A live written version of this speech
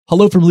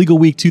Hello from Legal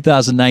Week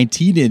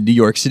 2019 in New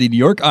York City, New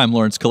York. I'm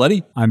Lawrence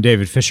Coletti. I'm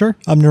David Fisher.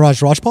 I'm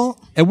Niraj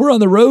Rajpal. And we're on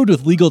the road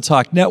with Legal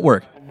Talk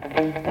Network.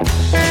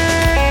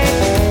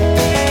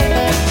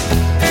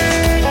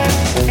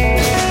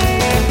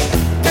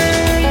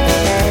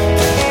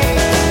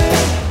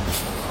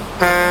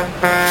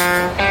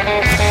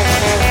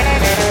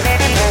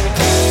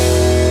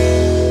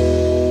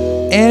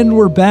 And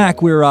we're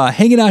back. We're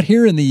hanging out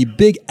here in the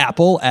Big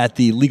Apple at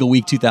the Legal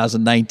Week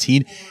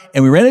 2019,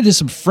 and we ran into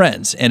some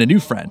friends and a new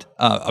friend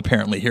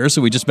apparently here,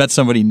 so we just met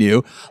somebody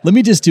new. Let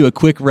me just do a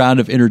quick round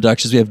of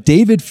introductions. We have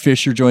David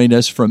Fisher joining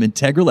us from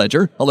Integra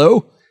Ledger.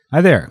 Hello.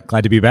 Hi there.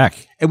 Glad to be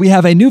back. And we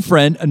have a new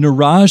friend,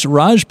 Niraj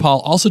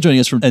Rajpal, also joining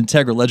us from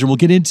Integra Ledger. We'll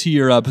get into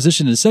your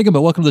position in a second,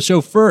 but welcome to the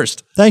show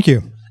first. Thank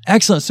you.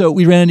 Excellent. So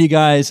we ran into you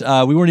guys.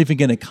 We weren't even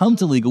going to come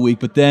to Legal Week,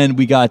 but then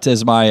we got,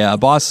 as my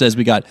boss says,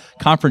 we got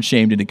conference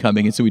shamed into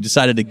coming, and so we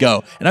decided to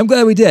go. And I'm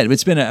glad we did.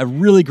 It's been a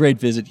really great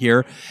visit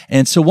here.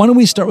 And so why don't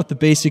we start with the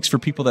basics for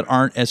people that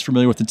aren't as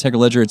familiar with Integra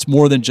Ledger. It's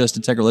more than just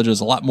Integra Ledger.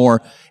 There's a lot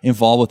more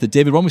involved with it.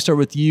 David, why don't we start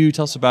with you?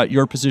 Tell us about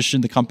your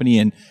position, the company,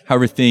 and how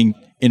everything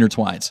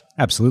intertwines.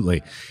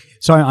 Absolutely.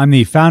 So I'm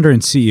the founder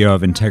and CEO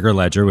of Integra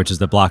Ledger, which is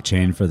the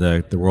blockchain for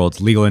the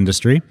world's legal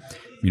industry.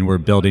 I mean, we're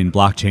building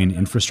blockchain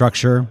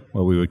infrastructure,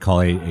 what we would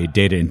call a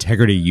data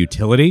integrity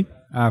utility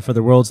for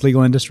the world's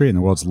legal industry and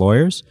the world's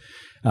lawyers.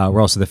 We're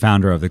also the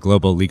founder of the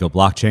Global Legal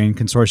Blockchain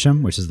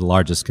Consortium, which is the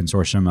largest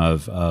consortium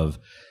of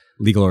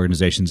legal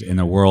organizations in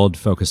the world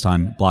focused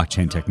on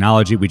blockchain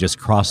technology. We just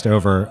crossed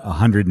over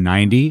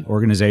 190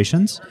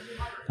 organizations,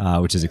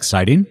 which is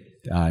exciting.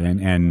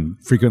 And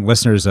frequent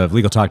listeners of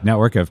Legal Talk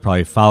Network have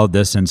probably followed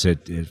this since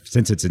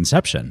its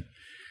inception.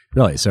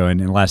 Really. So in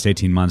the last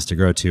 18 months to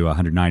grow to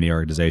 190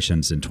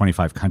 organizations in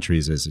 25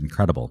 countries is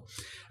incredible.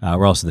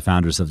 We're also the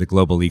founders of the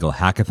Global Legal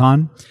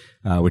Hackathon,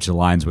 which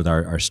aligns with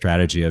our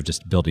strategy of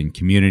just building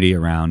community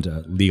around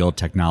legal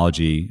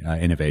technology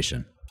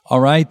innovation. All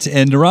right.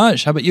 And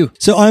Niraj, how about you?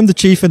 So I'm the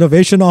Chief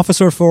Innovation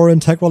Officer for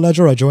Integra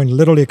Ledger. I joined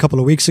literally a couple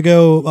of weeks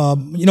ago.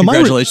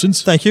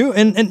 Congratulations. Thank you.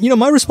 And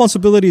my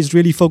responsibility is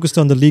really focused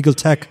on the legal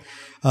tech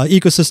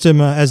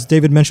ecosystem. As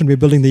David mentioned, we're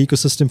building the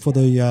ecosystem for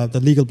the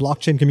legal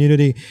blockchain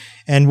community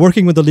and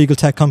working with the legal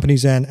tech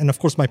companies and of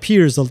course my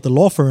peers, the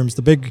law firms,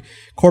 the big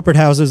corporate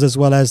houses, as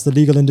well as the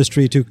legal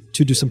industry to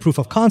do some proof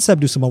of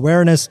concept, do some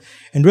awareness,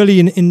 and really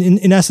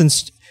in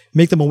essence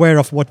make them aware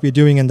of what we're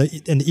doing in the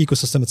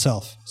ecosystem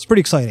itself. It's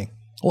pretty exciting.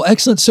 Well,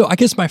 excellent. So I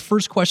guess my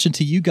first question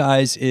to you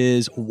guys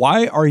is,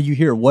 why are you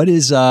here? What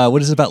is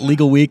it about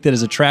Legal Week that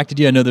has attracted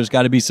you? I know there's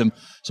got to be some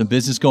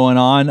business going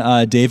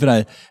on.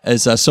 David,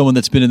 as someone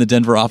that's been in the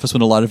Denver office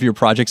when a lot of your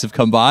projects have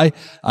come by,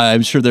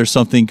 I'm sure there's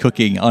something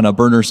cooking on a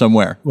burner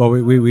somewhere. Well,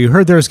 we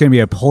heard there was going to be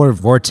a polar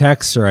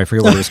vortex, or I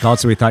forget what it was called.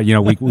 So we thought,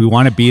 we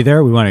want to be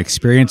there. We want to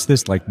experience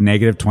this like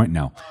negative 20.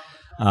 No.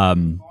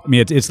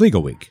 It's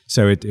Legal Week.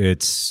 So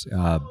it's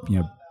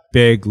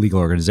big legal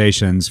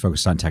organizations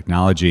focused on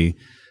technology.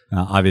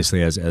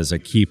 Obviously, as a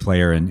key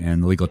player in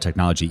the legal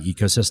technology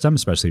ecosystem,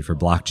 especially for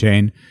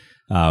blockchain,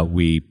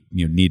 we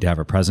need to have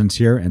a presence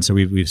here. And so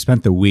we've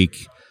spent the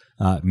week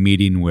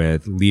meeting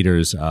with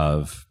leaders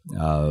of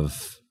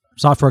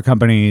software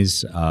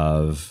companies,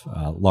 of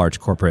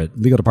large corporate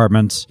legal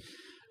departments,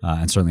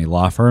 and certainly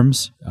law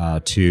firms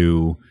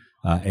to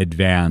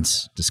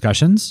advance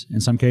discussions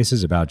in some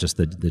cases about just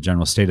the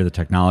general state of the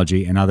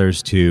technology, and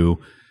others to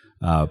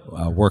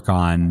work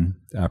on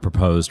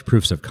proposed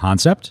proofs of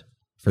concept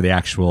for the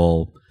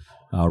actual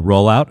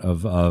rollout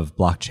of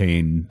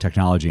blockchain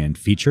technology and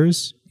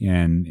features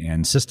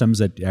and systems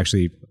that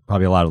actually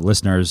probably a lot of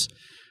listeners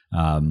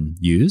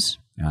use.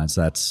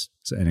 So that's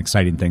an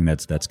exciting thing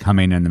that's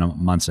coming in the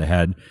months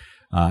ahead.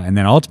 And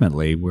then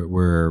ultimately,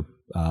 we're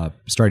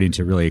starting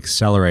to really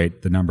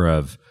accelerate the number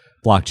of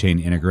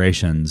blockchain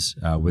integrations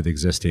with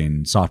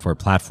existing software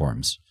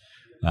platforms.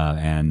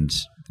 And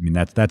I mean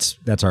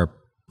that's our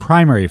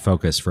primary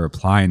focus for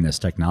applying this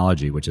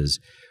technology, which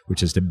is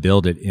to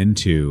build it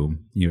into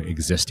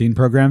existing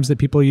programs that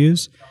people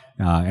use,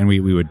 and we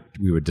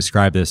would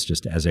describe this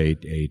just as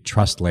a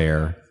trust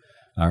layer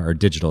or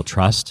digital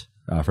trust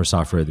for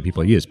software that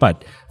people use.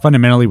 But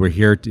fundamentally, we're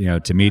here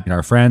to meet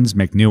our friends,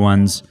 make new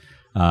ones,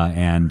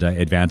 and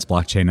advance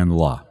blockchain and the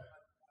law.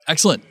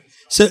 Excellent.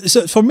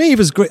 So for me, it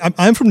was great.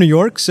 I'm from New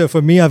York, so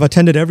for me, I've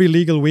attended every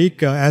Legal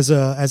Week as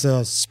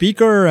a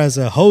speaker, as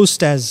a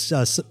host,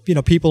 as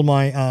people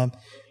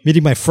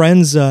meeting my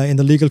friends in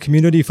the legal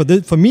community.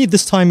 For me,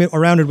 this time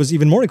around, it was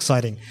even more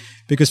exciting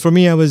because for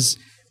me, I was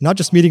not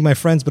just meeting my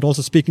friends, but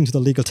also speaking to the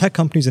legal tech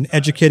companies and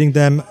educating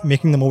them,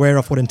 making them aware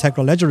of what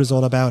Integra Ledger is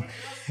all about.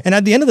 And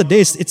at the end of the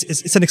day,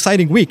 it's an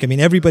exciting week. I mean,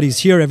 everybody's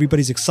here,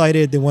 everybody's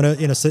excited. They want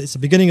to, it's the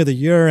beginning of the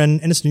year,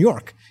 and it's New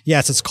York.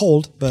 Yes, it's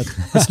cold, but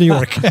it's New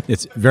York.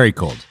 It's very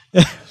cold.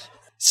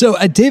 So,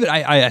 David,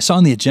 I saw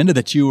on the agenda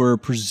that you were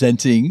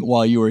presenting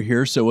while you were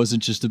here. So it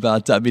wasn't just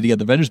about meeting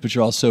other vendors, but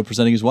you're also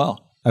presenting as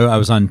well. I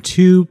was on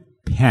two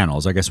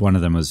panels. I guess one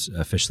of them was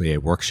officially a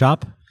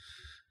workshop,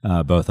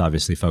 both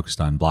obviously focused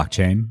on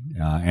blockchain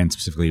and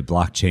specifically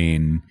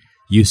blockchain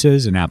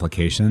uses and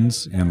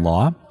applications in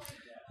law.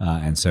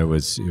 And so it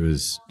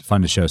was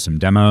fun to show some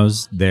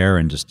demos there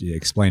and just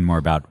explain more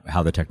about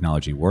how the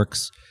technology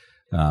works.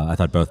 I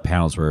thought both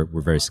panels were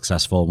very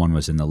successful. One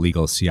was in the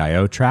legal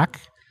CIO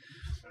track,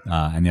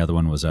 and the other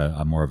one was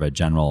a more of a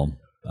general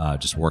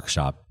just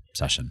workshop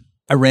session.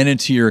 I ran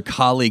into your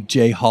colleague,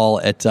 Jay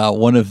Hall, at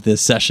one of the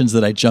sessions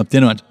that I jumped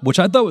in on, which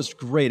I thought was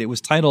great. It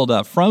was titled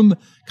From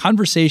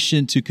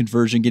Conversation to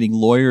Conversion, Getting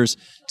Lawyers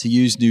to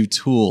Use New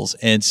Tools.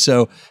 And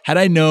so had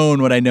I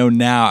known what I know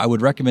now, I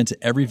would recommend to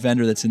every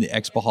vendor that's in the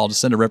expo hall to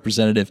send a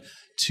representative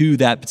to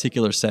that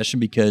particular session,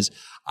 because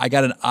I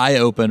got an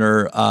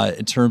eye-opener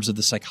in terms of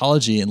the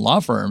psychology in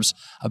law firms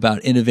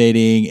about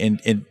innovating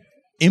and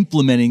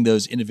implementing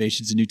those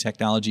innovations and new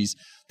technologies.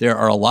 There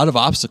are a lot of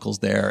obstacles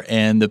there,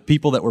 and the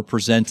people that were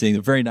presenting,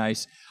 they're very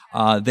nice.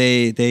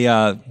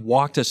 They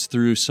walked us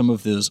through some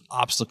of those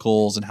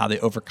obstacles and how they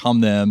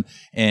overcome them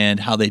and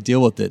how they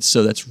deal with it.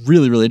 So that's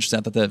really, really interesting.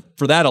 I thought that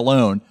for that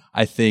alone,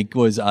 I think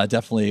was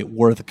definitely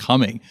worth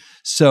coming.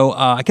 So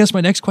I guess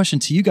my next question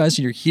to you guys,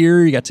 you're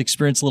here, you got to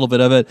experience a little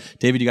bit of it.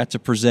 David, you got to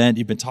present.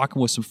 You've been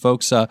talking with some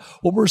folks.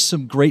 What were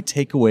some great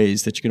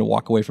takeaways that you're going to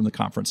walk away from the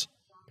conference?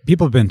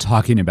 People have been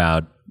talking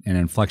about an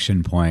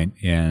inflection point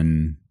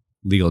in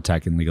legal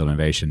tech and legal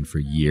innovation for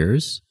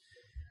years.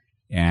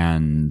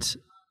 And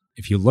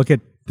if you look at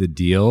the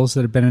deals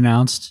that have been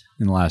announced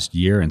in the last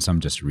year and some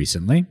just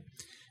recently,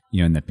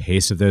 and the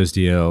pace of those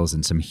deals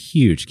and some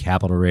huge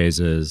capital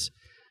raises,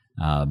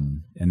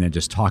 and then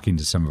just talking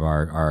to some of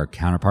our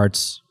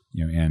counterparts,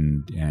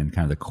 and kind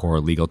of the core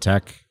legal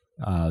tech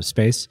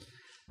space,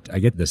 I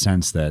get the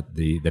sense that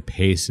the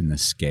pace and the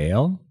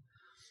scale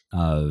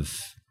of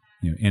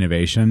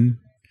innovation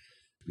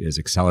is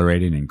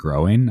accelerating and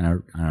growing. I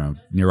don't know,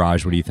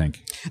 Niraj, what do you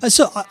think?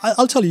 So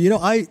I'll tell you,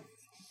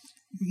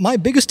 my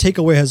biggest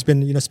takeaway has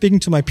been, speaking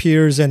to my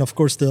peers and of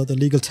course the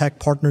legal tech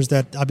partners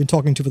that I've been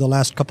talking to for the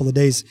last couple of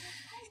days,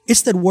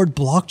 it's that word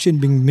blockchain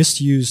being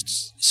misused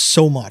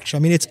so much. I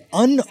mean, it's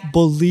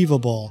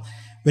unbelievable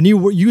when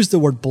you use the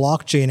word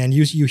blockchain and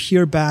you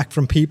hear back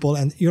from people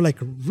and you're like,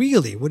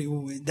 really?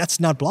 That's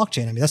not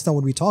blockchain. I mean, that's not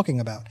what we're talking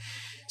about.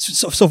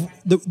 So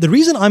the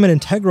reason I'm at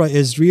Integra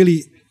is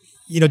really,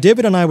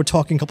 David and I were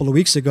talking a couple of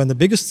weeks ago, and the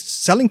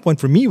biggest selling point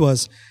for me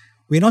was,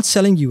 we're not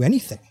selling you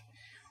anything.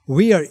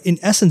 We are, in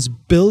essence,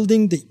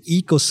 building the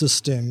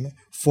ecosystem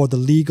for the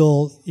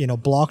legal,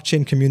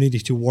 blockchain community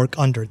to work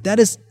under. That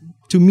is,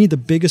 to me, the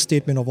biggest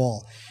statement of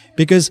all,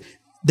 because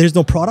there's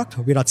no product.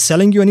 We're not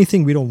selling you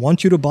anything. We don't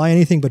want you to buy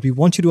anything, but we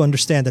want you to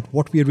understand that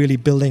what we're really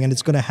building, and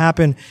it's going to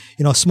happen,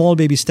 a small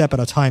baby step at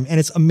a time. And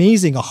it's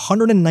amazing,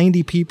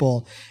 190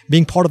 people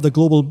being part of the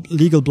global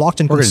legal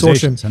blockchain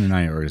consortium.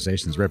 190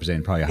 organizations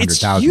representing probably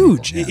 100,000. It's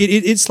huge. People, yeah.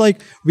 It's like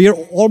we are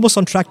almost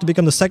on track to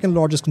become the second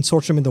largest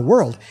consortium in the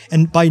world.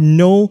 And by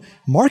no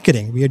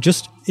marketing, we are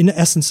just, in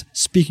essence,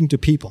 speaking to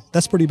people.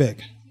 That's pretty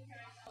big.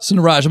 So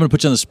Niraj, I'm going to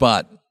put you on the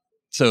spot.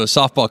 So a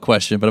softball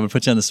question, but I'm going to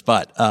put you on the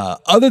spot.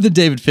 Other than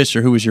David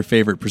Fisher, who was your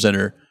favorite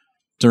presenter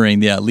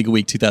during the Legal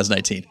Week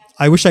 2019?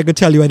 I wish I could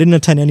tell you. I didn't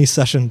attend any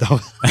session, though.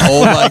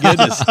 Oh, my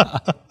goodness.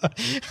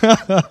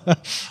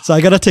 So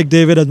I got to take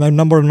David as my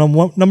number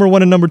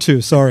one and number two.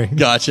 Sorry.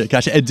 Gotcha.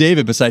 And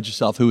David, besides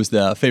yourself, who was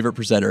the favorite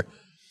presenter?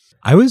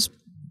 I was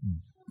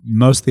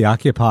mostly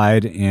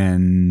occupied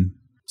in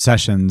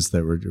sessions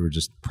that were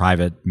just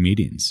private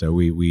meetings. So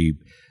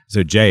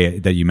So Jay,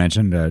 that you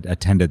mentioned,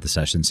 attended the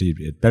session, so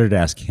it's better to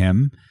ask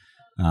him.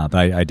 But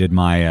I did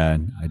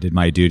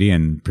my duty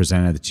and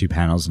presented the two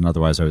panels, and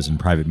otherwise I was in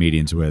private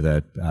meetings with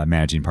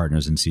managing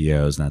partners and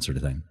CEOs and that sort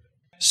of thing.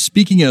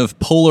 Speaking of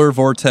polar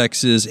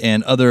vortexes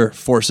and other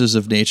forces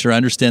of nature, I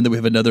understand that we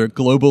have another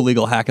global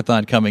legal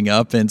hackathon coming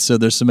up, and so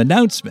there's some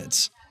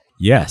announcements.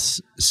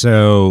 Yes.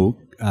 So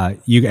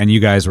you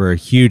guys were a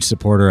huge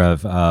supporter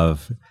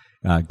of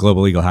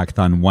Global Legal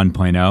Hackathon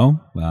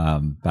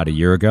 1.0 about a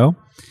year ago.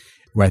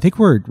 Well, I think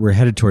we're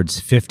headed towards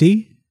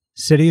 50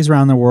 cities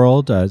around the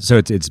world. So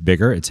it's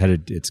bigger. It's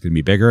going to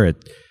be bigger.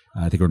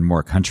 I think we're in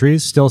more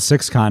countries. Still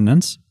 6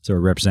 continents. So we're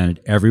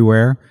represented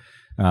everywhere.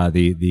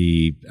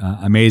 The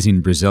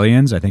amazing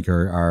Brazilians, I think,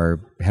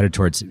 are headed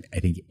towards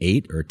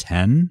 8 or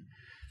 10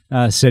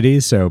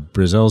 cities. So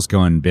Brazil's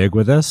going big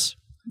with us.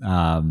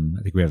 I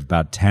think we have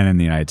about 10 in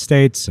the United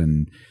States,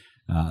 and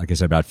like I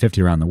said, about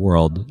 50 around the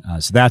world.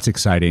 So that's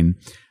exciting.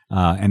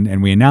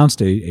 And we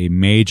announced a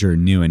major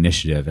new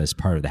initiative as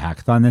part of the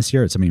hackathon this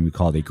year. It's something we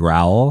call the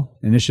GROWL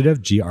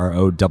initiative,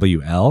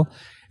 GROWL,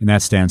 and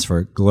that stands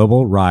for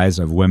Global Rise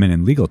of Women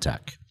in Legal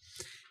Tech.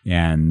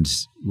 And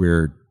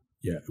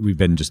we've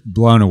been just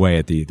blown away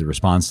at the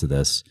response to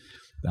this.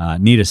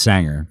 Nita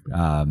Sanger,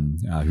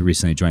 who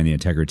recently joined the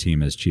Integra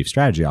team as Chief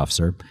Strategy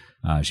Officer,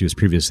 she was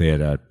previously at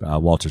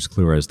Wolters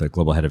Kluwer as the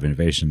Global Head of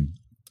Innovation.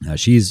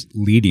 She's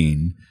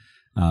leading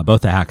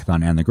both the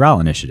hackathon and the GROWL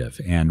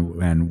initiative.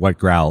 And what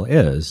GROWL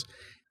is,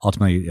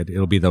 ultimately,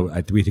 it'll be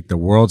we think the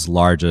world's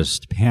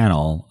largest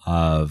panel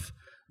of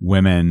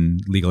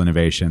women legal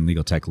innovation,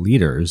 legal tech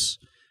leaders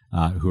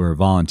who are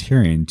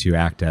volunteering to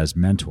act as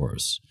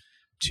mentors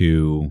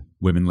to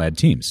women-led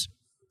teams.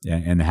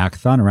 and the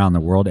hackathon around the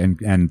world,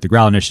 and the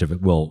Growl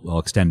Initiative will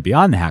extend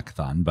beyond the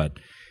hackathon, but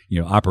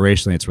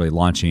operationally, it's really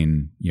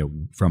launching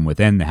from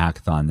within the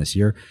hackathon this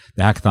year.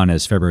 The hackathon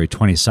is February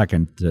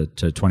 22nd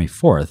to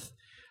 24th,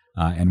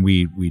 and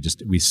we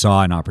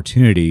saw an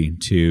opportunity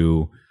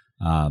to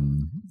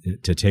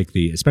take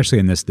especially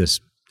in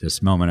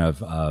this moment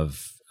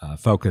of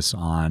focus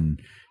on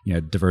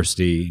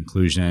diversity,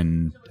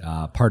 inclusion,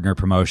 partner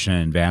promotion,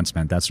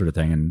 advancement, that sort of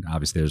thing. And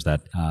obviously, there's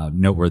that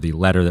noteworthy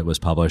letter that was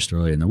published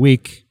early in the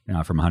week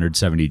from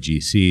 170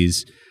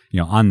 GCs,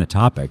 on the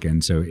topic.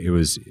 And so it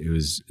was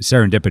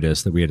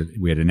serendipitous that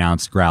we had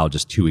announced Growl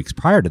just 2 weeks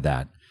prior to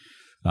that.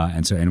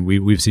 And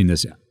we've seen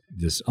this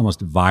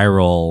almost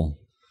viral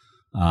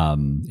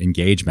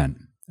engagement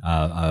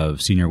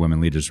of senior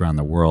women leaders around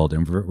the world,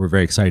 and we're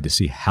very excited to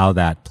see how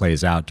that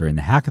plays out during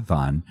the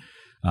hackathon.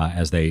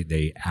 As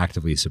they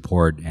actively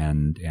support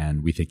and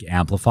we think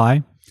amplify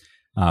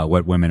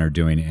what women are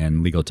doing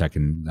in legal tech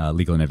and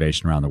legal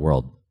innovation around the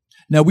world.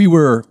 Now we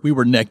were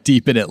neck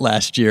deep in it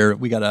last year.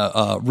 We got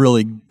a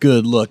really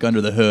good look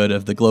under the hood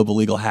of the Global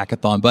Legal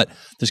Hackathon. But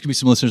there's gonna be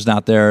some listeners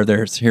out there.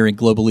 They're hearing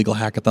Global Legal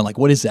Hackathon. Like,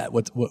 what is that?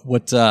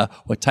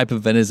 What type of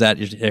event is that?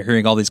 You're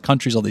hearing all these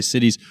countries, all these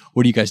cities.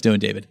 What are you guys doing,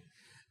 David?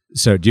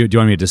 So do you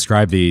want me to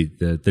describe the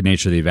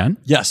nature of the event?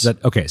 Yes.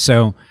 Okay.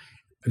 So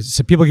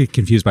people get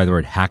confused by the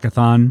word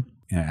hackathon.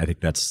 And I think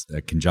that's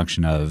a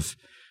conjunction of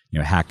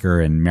hacker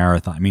and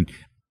marathon. I mean,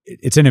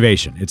 it's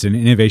innovation. It's an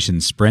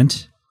innovation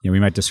sprint. We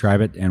might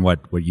describe it. And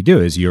what you do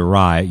is you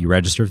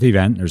register for the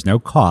event. There's no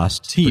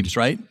cost. Teams,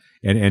 right?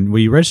 And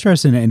you register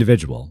as an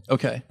individual.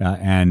 Okay.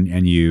 And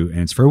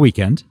it's for a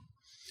weekend.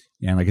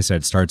 And like I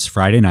said, it starts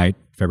Friday night,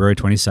 February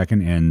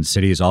 22nd, in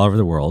cities all over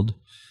the world.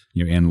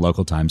 In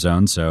local time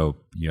zones. So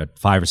at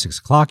 5 or 6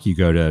 o'clock, you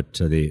go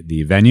to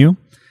the venue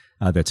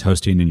that's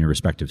hosting in your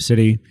respective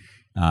city.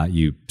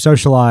 You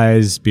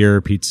socialize,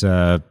 beer,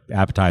 pizza,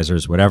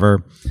 appetizers,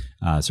 whatever.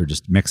 So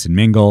just mix and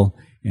mingle.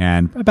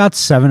 And about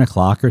 7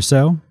 o'clock or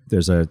so,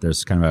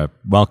 there's kind of a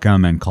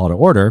welcome and call to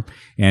order.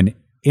 And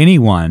any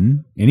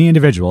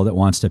individual that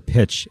wants to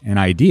pitch an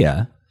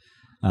idea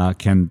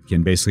can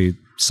basically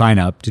sign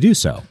up to do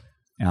so.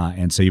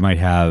 And so you might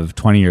have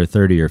 20 or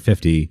 30 or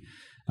 50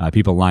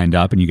 people lined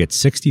up, and you get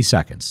 60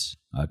 seconds,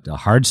 a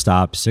hard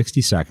stop,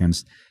 60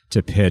 seconds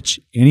to pitch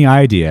any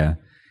idea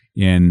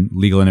in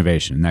legal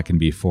innovation. And that can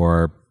be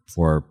for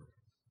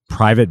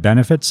private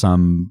benefit,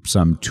 some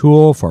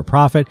tool for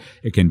profit.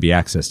 It can be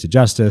access to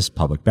justice,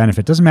 public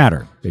benefit, doesn't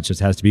matter. It just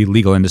has to be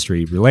legal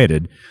industry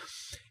related.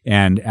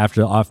 And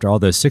after all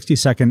those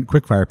 60-second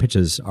quickfire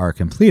pitches are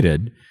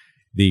completed,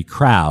 the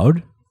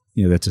crowd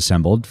that's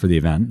assembled for the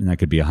event, and that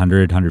could be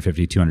 100,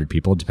 150, 200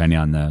 people, depending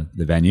on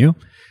the venue,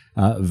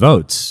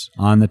 votes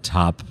on the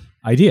top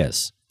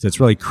ideas. So it's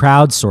really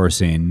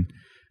crowdsourcing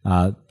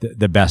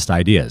the best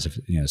ideas,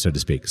 so to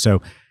speak.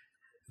 So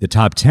the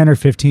top 10 or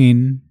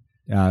 15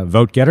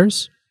 vote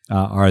getters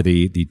are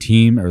the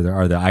team or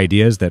are the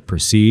ideas that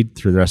proceed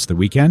through the rest of the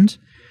weekend.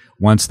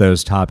 Once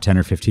those top 10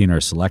 or 15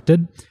 are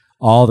selected,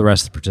 all the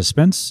rest of the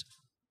participants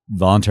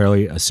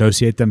voluntarily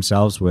associate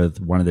themselves with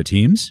one of the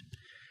teams.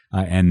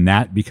 And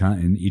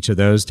each of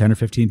those 10 or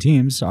 15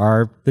 teams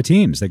are the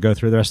teams that go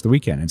through the rest of the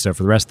weekend. And so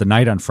for the rest of the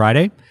night on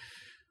Friday,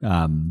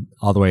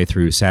 all the way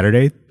through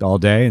Saturday, all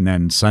day, and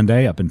then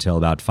Sunday up until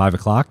about 5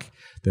 o'clock,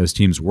 those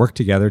teams work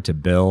together to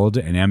build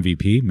an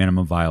MVP,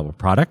 minimum viable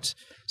product.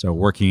 So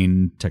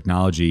working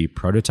technology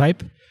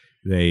prototype.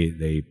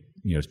 They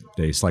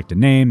select a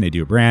name, they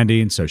do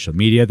branding, social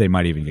media. They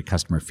might even get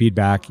customer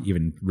feedback,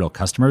 even real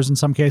customers in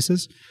some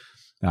cases.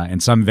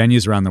 In some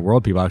venues around the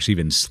world, people actually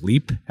even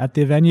sleep at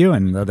the venue,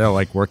 and they're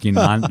like working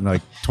on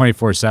like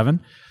 24/7.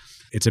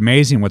 It's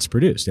amazing what's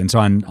produced. And so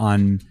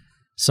on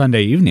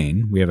Sunday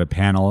evening, we have a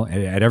panel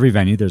at every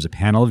venue. There's a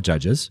panel of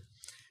judges,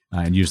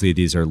 and usually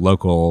these are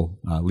local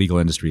legal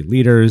industry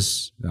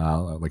leaders.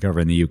 Like over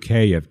in the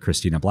UK, you have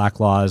Christina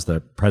Blacklaws, the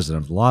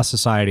president of the Law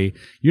Society.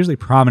 Usually,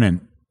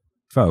 prominent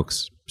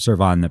folks serve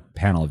on the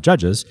panel of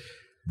judges.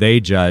 They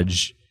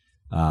judge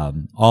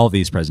all of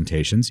these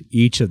presentations.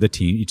 Each of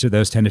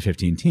those 10 to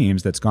 15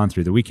 teams that's gone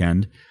through the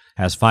weekend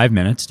has 5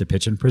 minutes to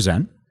pitch and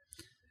present,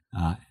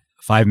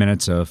 5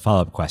 minutes of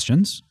follow-up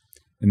questions,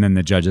 and then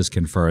the judges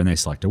confer and they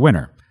select a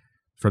winner.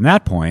 From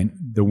that point,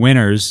 the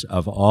winners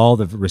of all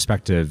the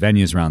respective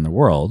venues around the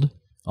world,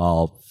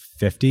 all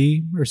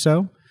 50 or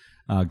so,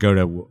 go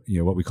to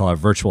what we call a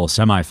virtual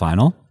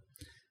semifinal.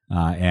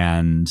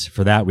 And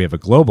for that, we have a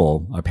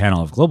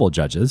panel of global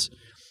judges.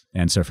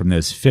 And so from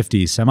those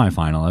 50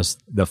 semifinalists,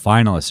 the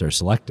finalists are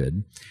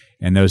selected,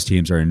 and those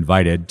teams are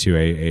invited to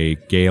a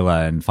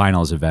gala and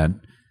finals event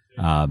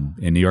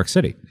in New York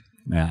City.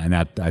 And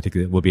that, I think,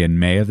 it will be in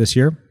May of this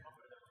year.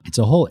 It's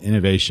a whole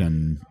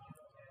innovation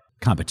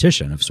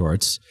competition of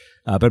sorts.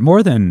 But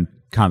more than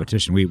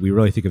competition, we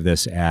really think of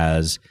this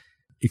as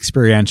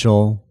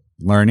experiential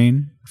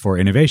learning for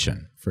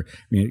innovation.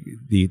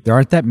 There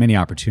aren't that many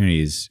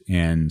opportunities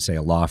in, say,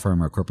 a law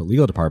firm or a corporate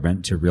legal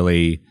department to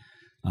really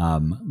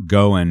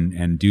go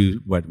and do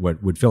what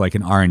would feel like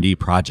an R&D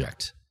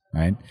project,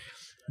 right?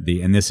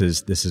 and this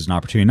is an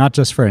opportunity, not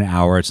just for an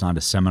hour. It's not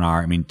a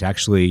seminar. I mean, to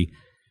actually,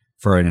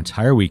 for an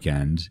entire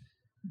weekend,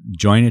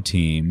 join a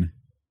team,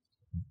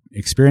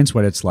 experience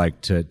what it's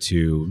like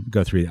to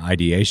go through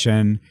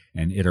ideation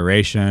and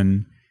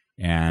iteration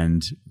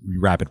and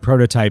rapid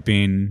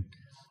prototyping,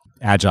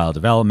 agile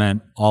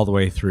development, all the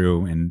way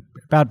through in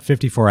about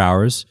 54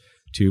 hours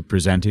to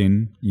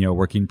presenting,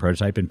 working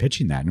prototype and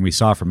pitching that. And we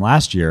saw from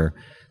last year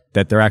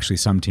that there are actually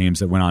some teams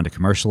that went on to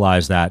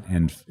commercialize that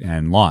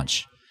and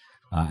launch.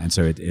 And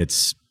so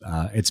it's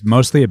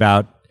mostly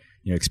about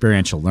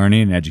experiential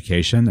learning and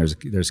education.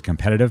 There's a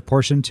competitive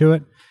portion to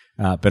it,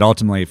 but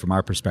ultimately, from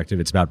our perspective,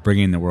 it's about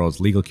bringing the world's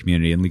legal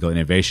community and legal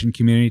innovation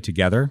community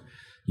together,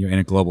 in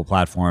a global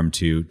platform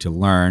to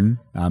learn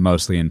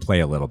mostly and play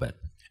a little bit.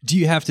 Do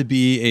you have to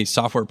be a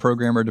software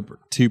programmer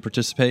to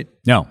participate?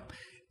 No.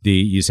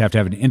 You just have to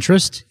have an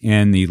interest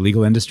in the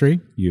legal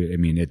industry.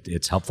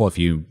 It's helpful if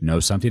you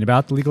know something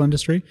about the legal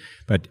industry.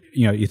 But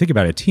you think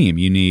about a team.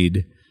 You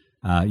need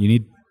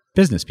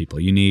business people.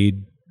 You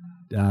need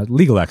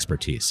legal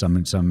expertise,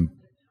 some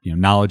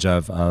knowledge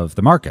of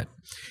the market.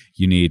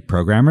 You need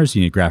programmers.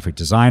 You need graphic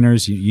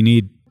designers. You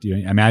need.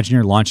 Imagine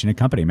you're launching a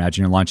company.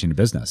 Imagine you're launching a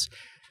business.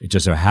 It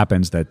just so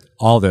happens that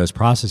all those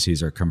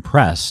processes are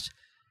compressed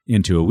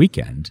into a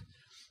weekend.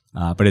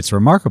 But it's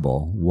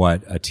remarkable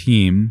what a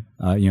team,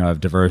 of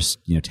diverse,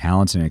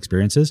 talents and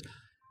experiences,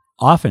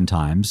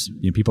 oftentimes,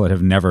 people that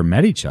have never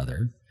met each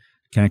other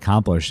can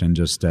accomplish in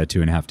just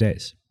 2.5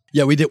 days.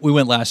 Yeah, we did. We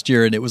went last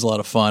year, and it was a lot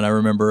of fun. I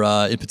remember,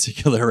 in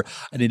particular,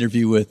 an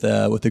interview with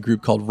a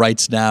group called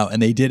Rights Now,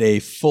 and they did a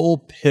full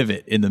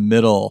pivot in the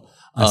middle.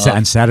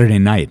 On Saturday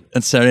night.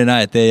 On Saturday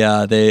night,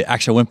 they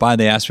actually went by and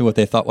they asked me what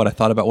I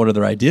thought about one of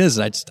their ideas,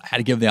 and I had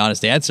to give them the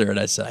honest answer, and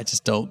I said,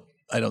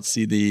 I don't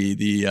see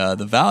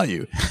the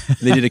value.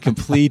 They did a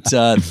complete.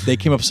 They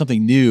came up with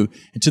something new,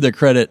 and to their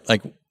credit,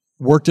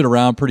 worked it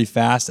around pretty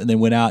fast, and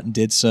then went out and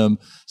did some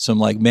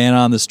man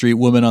on the street,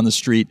 woman on the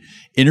street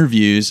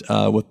interviews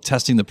with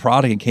testing the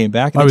product, and came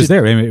back. And I was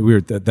there. We were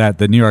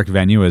the New York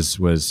venue was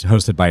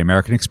hosted by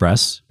American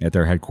Express at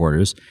their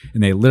headquarters,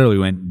 and they literally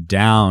went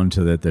down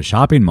to the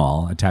shopping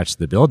mall attached to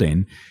the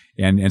building.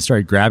 And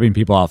started grabbing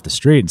people off the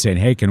street and saying,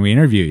 "Hey, can we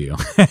interview you?"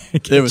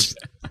 It was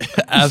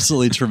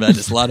absolutely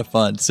tremendous, a lot of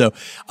fun. So,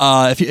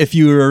 if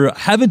you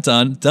haven't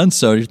done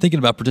so, you're thinking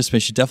about participating,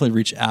 you should definitely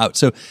reach out.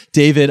 So,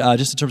 David,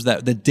 just in terms of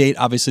that, the date,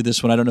 obviously,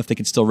 this one, I don't know if they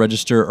can still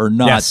register or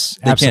not. Yes,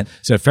 they can.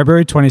 So,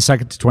 February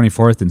 22nd to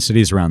 24th in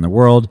cities around the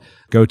world.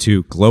 Go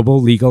to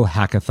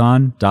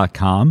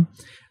globallegalhackathon.com.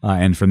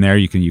 And from there,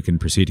 you can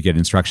proceed to get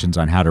instructions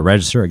on how to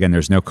register. Again,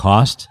 there's no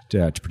cost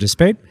to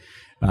participate.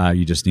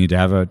 You just need to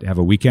have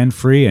a weekend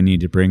free and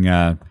need to bring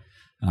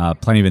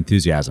plenty of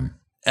enthusiasm.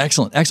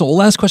 Excellent. Well,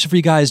 last question for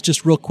you guys,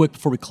 just real quick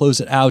before we close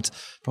it out.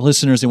 For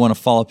listeners, they want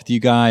to follow up with you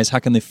guys. How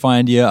can they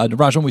find you? Raj,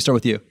 why don't we start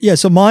with you? Yeah,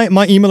 so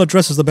my email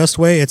address is the best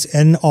way. It's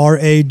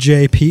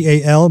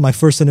NRAJPAL, my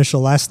first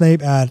initial last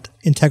name, at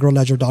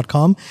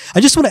integraledger.com. I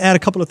just want to add a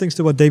couple of things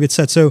to what David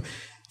said. So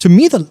to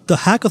me, the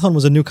hackathon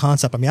was a new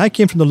concept. I mean, I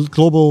came from the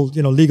global,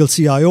 legal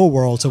CIO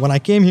world. So when I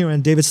came here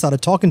and David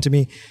started talking to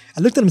me,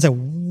 I looked at him and said,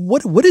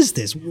 what is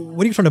this?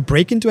 What are you trying to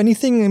break into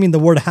anything? I mean, the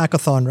word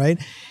hackathon, right?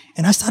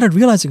 And I started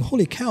realizing,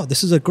 holy cow,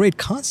 this is a great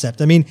concept.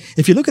 I mean,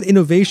 if you look at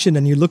innovation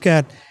and you look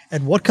at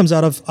what comes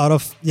out of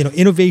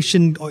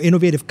innovation or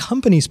innovative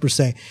companies per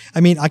se,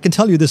 I mean, I can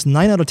tell you this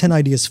 9 out of 10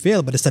 ideas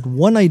fail, but it's that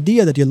one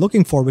idea that you're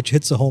looking for which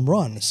hits a home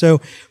run. So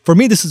for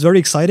me, this is very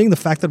exciting. The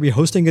fact that we're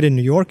hosting it in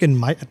New York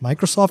and at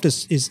Microsoft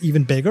is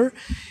even bigger.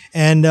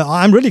 And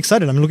I'm really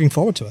excited. I'm looking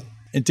forward to it.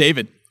 And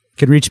David? You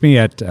can reach me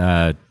at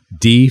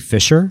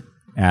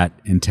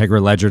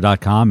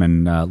dfisher@integraledger.com,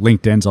 and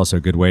LinkedIn's also a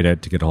good way to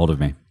get a hold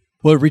of me.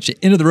 Well, we've reached the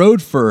end of the road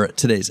for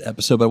today's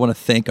episode, but I want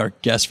to thank our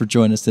guests for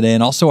joining us today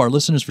and also our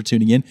listeners for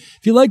tuning in.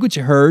 If you like what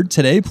you heard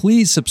today,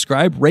 please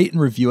subscribe, rate,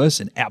 and review us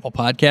in Apple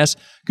Podcasts,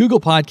 Google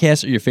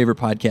Podcasts, or your favorite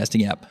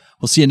podcasting app.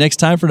 We'll see you next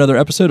time for another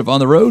episode of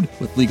On the Road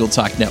with Legal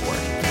Talk Network.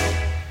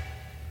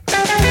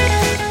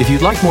 If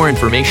you'd like more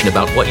information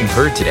about what you've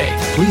heard today,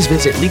 please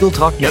visit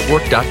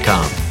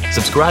LegalTalkNetwork.com.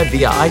 Subscribe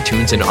via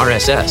iTunes and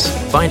RSS.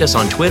 Find us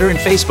on Twitter and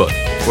Facebook,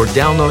 or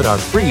download our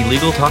free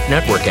Legal Talk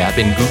Network app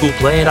in Google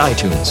Play and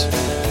iTunes.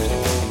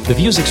 The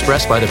views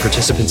expressed by the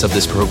participants of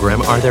this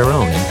program are their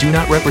own and do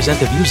not represent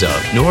the views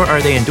of, nor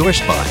are they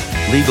endorsed by,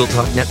 Legal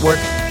Talk Network,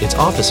 its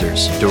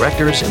officers,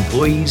 directors,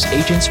 employees,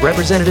 agents,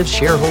 representatives,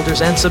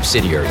 shareholders, and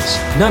subsidiaries.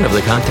 None of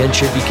the content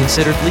should be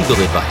considered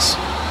legal advice.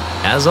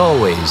 As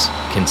always,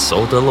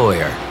 consult a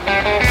lawyer.